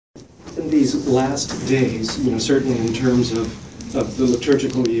in these last days, certainly in terms of the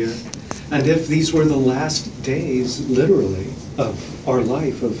liturgical year, and if these were the last days, literally, of our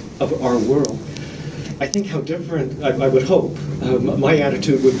life, of our world, I think how different, I would hope, my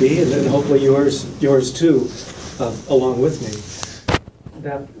attitude would be, and then hopefully yours too, along with me,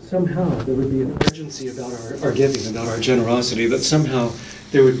 that somehow there would be an urgency about our giving, about our generosity, that somehow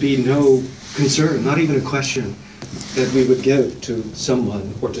there would be no concern, not even a question, that we would give to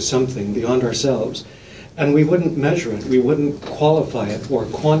someone or to something beyond ourselves. And we wouldn't measure it, we wouldn't qualify it or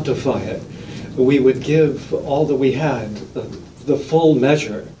quantify it. We would give all that we had, the full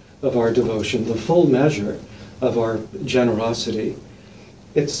measure of our devotion, the full measure of our generosity.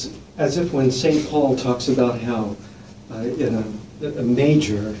 It's as if when St. Paul talks about how in a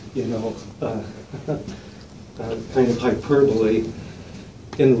major, kind of hyperbole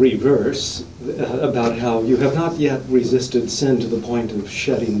in reverse, about how you have not yet resisted sin to the point of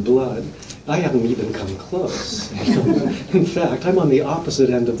shedding blood. I haven't even come close. In fact, I'm on the opposite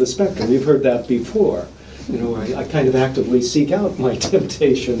end of the spectrum. You've heard that before. I kind of actively seek out my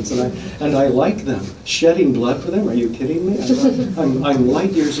temptations, and I like them. Shedding blood for them? Are you kidding me? I'm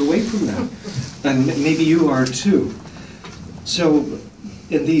light years away from that. And maybe you are too. So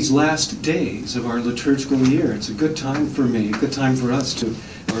in these last days of our liturgical year, it's a good time for me, a good time for us to,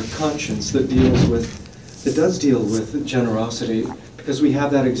 our conscience that does deal with generosity, because we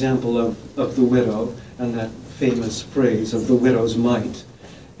have that example of the widow and that famous phrase of the widow's mite.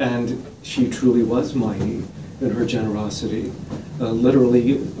 And she truly was mighty in her generosity,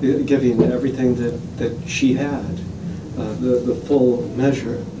 literally giving everything that she had, the full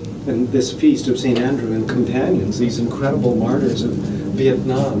measure. And this feast of St. Andrew and companions, these incredible martyrs of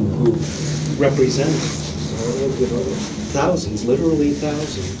Vietnam who represent thousands, literally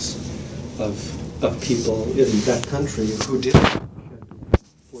thousands of people in that country who did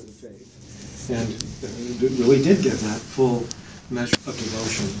for the faith and really did give that full measure of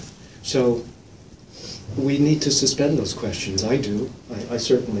devotion. So we need to suspend those questions. I do. I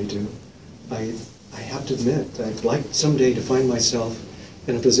certainly do. I have to admit, I'd like someday to find myself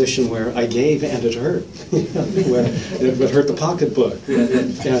in a position where I gave and it hurt, where it would hurt the pocketbook,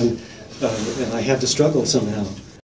 and I had to struggle somehow.